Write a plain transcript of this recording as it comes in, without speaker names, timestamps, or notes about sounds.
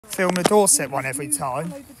Film the Dorset one every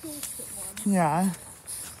time. Yeah.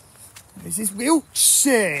 This is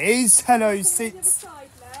Wiltshire's. Hello, sits.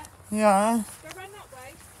 Yeah. Go around that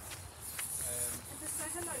way. And just say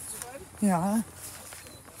hello to them. Yeah.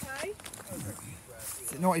 Okay.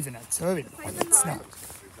 It's not even a touring one, it's not.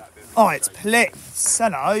 Oh, it's police.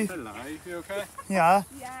 Hello. Hello, you okay? Yeah.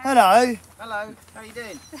 Yeah. Hello. Hello, how you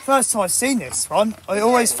doing? First time I've seen this one. I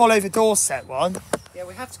always follow the Dorset one. Yeah,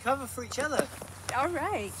 we have to cover for each other. All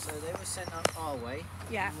right. So they were sent up our way,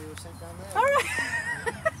 Yeah. and we were sent down there. All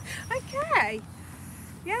right. Okay.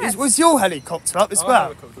 Yeah. Was your helicopter up as Our well?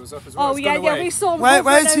 helicopter was up as well. Oh It's yeah, gone yeah. away. We saw.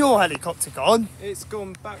 Where's your helicopter gone? It's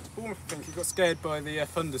gone back to Bournemouth. I think it got scared by the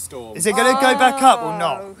thunderstorm. Is it going to go back up or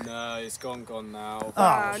not? No, it's gone now. Oh,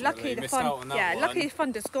 unfortunately. lucky the Missed out on fun. that Yeah, one. lucky the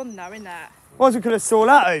thunder's gone now, isn't it? Well, we could have saw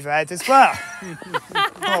that overhead as well.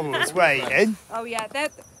 I was waiting. Oh yeah,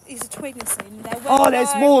 he's a twin scene. Oh,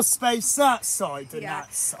 there's more space that side than Yeah.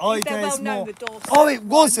 that side. They're There's well known, more. the Dorset Oh, it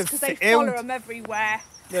was a because they follow field. them everywhere.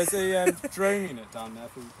 There's a drone unit down there.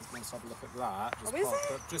 If we want to have a look at that. Oh, is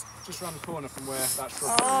parked it? up just round the corner from where that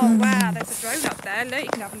shrub Oh wow, there's a drone up there. Look, you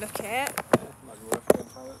can have a look at it. might be worth going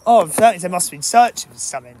to have it. Oh, certainly they must have been searching for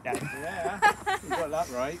something then. Yeah, you got that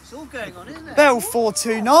right. It's all going on, isn't it? Bell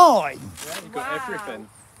 429. Yeah, you got Wow. everything.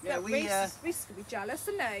 Yeah, Look, we. Reese is gonna be jealous,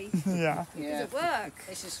 isn't he? Yeah. Does Yeah, it work?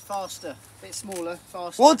 this is faster, a bit smaller,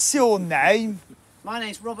 faster. What's your name? My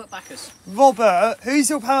name's Robert Backus, Robert. Who's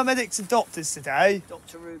your paramedics and doctors today?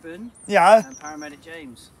 Dr. Ruben, Yeah. and paramedic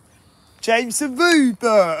James. James and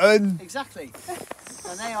Ruben. Exactly.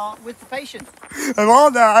 And they are with the patient. Who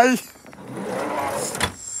are they?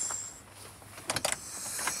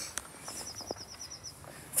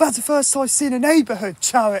 That's the first time I've seen a neighbourhood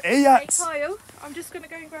charity. Hey That's, Kyle, I'm just gonna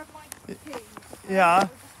go and grab my key. yeah.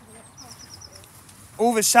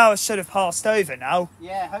 All the showers should have passed over now.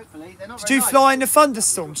 Yeah, hopefully. They're not Did very you nice. fly in the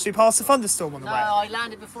thunderstorm? Did you pass the thunderstorm on the No, way? I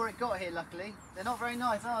landed before it got here, luckily. They're not very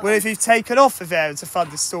nice, are Well, they? if you've taken off if there was a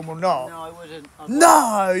thunderstorm or not? No, I wouldn't. I'd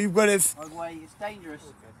No, you would have. I'd wait. It's dangerous.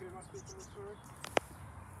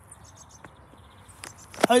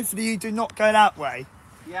 Hopefully you do not go that way.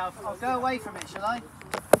 Yeah, I'll go away from it, shall I?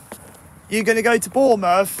 You're going to go to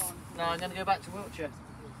Bournemouth? No, I'm going to go back to Wiltshire.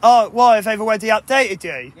 Oh, why? Have they already updated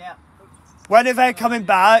you? Yeah, When are they coming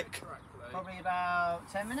back? probably about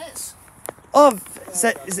 10 minutes. Oh,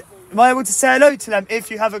 am I able to say hello to them if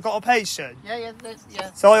you haven't got a patient? Yeah.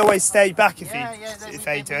 So I always stay back if, Yeah, if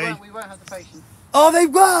they do. We won't have the patient. Oh, they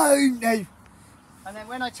won't! They, And then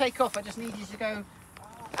when I take off, I just need you to go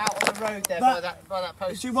out on the road there by that do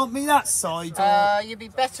post. you want me that side? Or, You'd be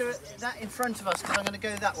better at that in front of us because I'm going to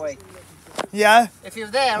go that way. yeah? If you're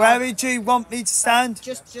there, Where I'll would you want me to stand?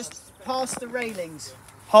 just past the railings.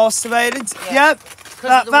 Past the railings? Yeah. Yep.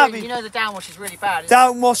 Because That'd be... you know the downwash is really bad. Isn't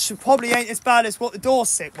Downwash probably ain't as bad as what the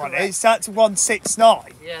Dorset one is. That's a 169.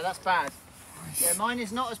 it? Yeah, that's bad. Yeah, mine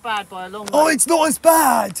is not as bad by a long way. Oh, it's not as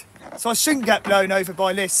bad. So I shouldn't get blown over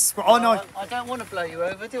by this. But I know. I don't want to blow you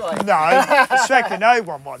over, do I? No, I reckon no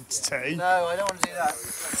one wants to. No, I don't want to do that.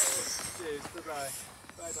 Cheers, goodbye.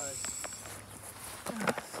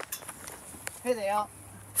 Bye-bye. Here they are.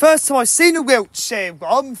 First time I've seen a Wiltshire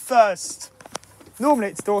one first. Normally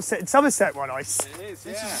it's Dorset and Somerset one I see. It is,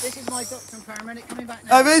 yeah. This is my doctor and paramedic coming back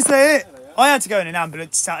now. Oh, is it? I had to go in an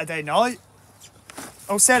ambulance Saturday night.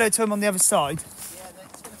 I'll say hello to him on the other side. Yeah, they're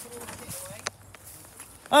just going to put all the kit away.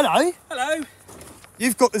 Hello. Hello.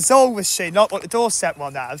 You've got the Zoll machine, not what the Dorset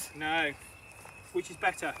one have. No. Which is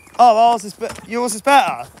better? Oh, yours is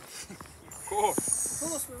better. Of course. Of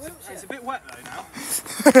course, we're Wiltshire. It's a bit wet though now.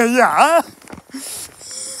 Yeah. Don't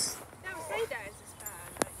say that as bad,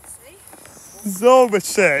 like you see. Zoll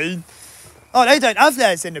machine. Oh, they don't have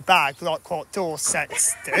theirs in the bag like what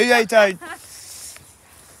Dorsets do. They don't.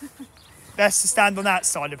 Best to stand on that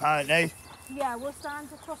side, apparently. Yeah, we'll stand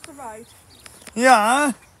across the road.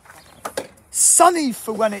 Yeah. Sunny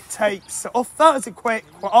for when it takes off. That was a quick.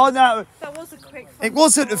 Oh no, That was a quick. it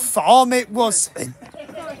wasn't a farm. It was.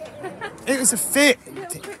 It was a fit.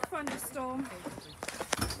 Little quick thunderstorm.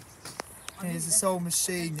 Here's the soul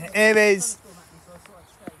machine. Here is.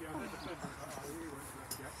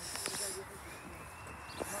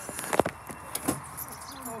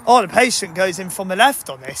 Oh, the patient goes in from the left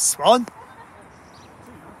on this one.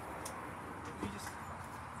 Oh,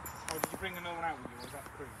 did you bring another one out with you? Or was that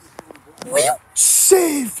the cruise?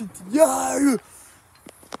 Wiltshire, yo!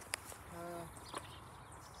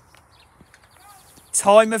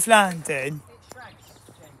 Time of landing.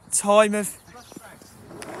 Time of.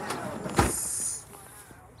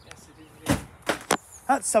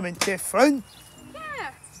 That's something different.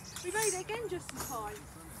 Yeah, we made it again just in time.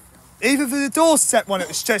 Even for the Dorset one, it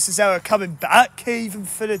was just as they were coming back. Even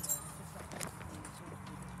for the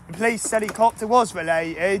police helicopter was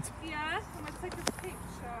related. Yeah, I'm going to take a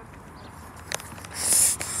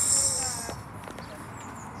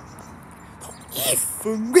picture.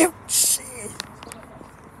 From Wiltshire.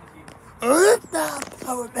 Oh, no,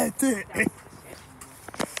 paramedic.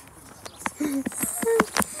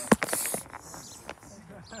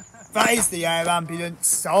 That is the air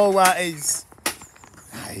ambulance. Oh, that is.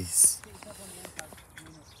 Nice.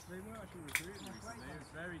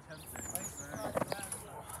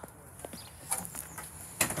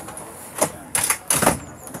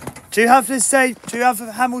 Do you have this say? Do you have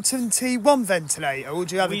a Hamilton T1 ventilator, or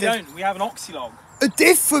do you have We don't. We have an Oxylog. a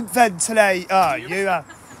different ventilator? You have.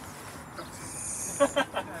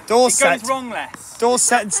 Dorset. It goes wrong less.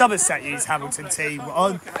 Dorset and Somerset use Hamilton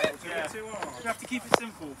T1. Yeah. You have to keep it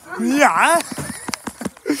simple. Yeah.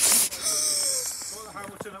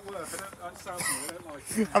 Hamilton at work. I don't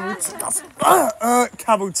like it. Hamilton doesn't.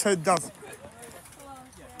 Hamilton doesn't.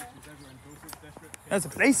 There's a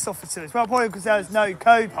police officer as well, probably because there's no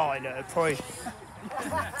co-pilot. Probably.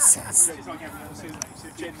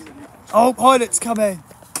 Oh, pilot's coming.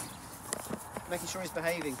 Making sure he's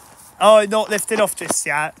behaving. Oh, not lifted off just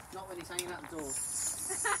yet. Not when he's hanging out the door.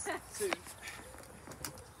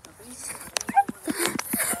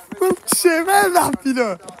 Wiltshire air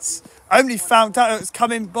ambulance. I only found out it was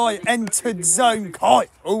coming by entered zone kite.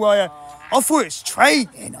 Oh, I thought it was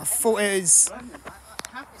training. I thought it was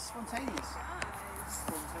It's spontaneous.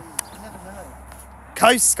 You never know.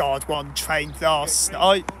 Coast Guard one trained last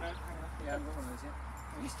night. Yeah, I haven't got one of those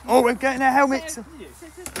yet. Oh, we're getting our helmets.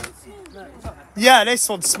 Yeah, this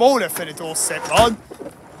one's smaller for the Dorset one.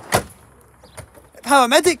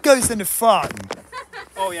 Paramedic goes in the front.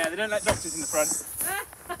 Oh yeah, they don't let doctors in the front.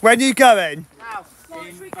 When you going? Ow.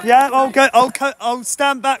 Yeah, I'll go. I'll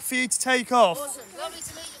stand back for you to take off. Awesome. Lovely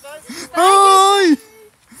to meet you both. Hi.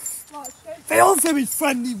 They are very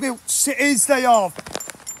friendly Wiltshire's, they are.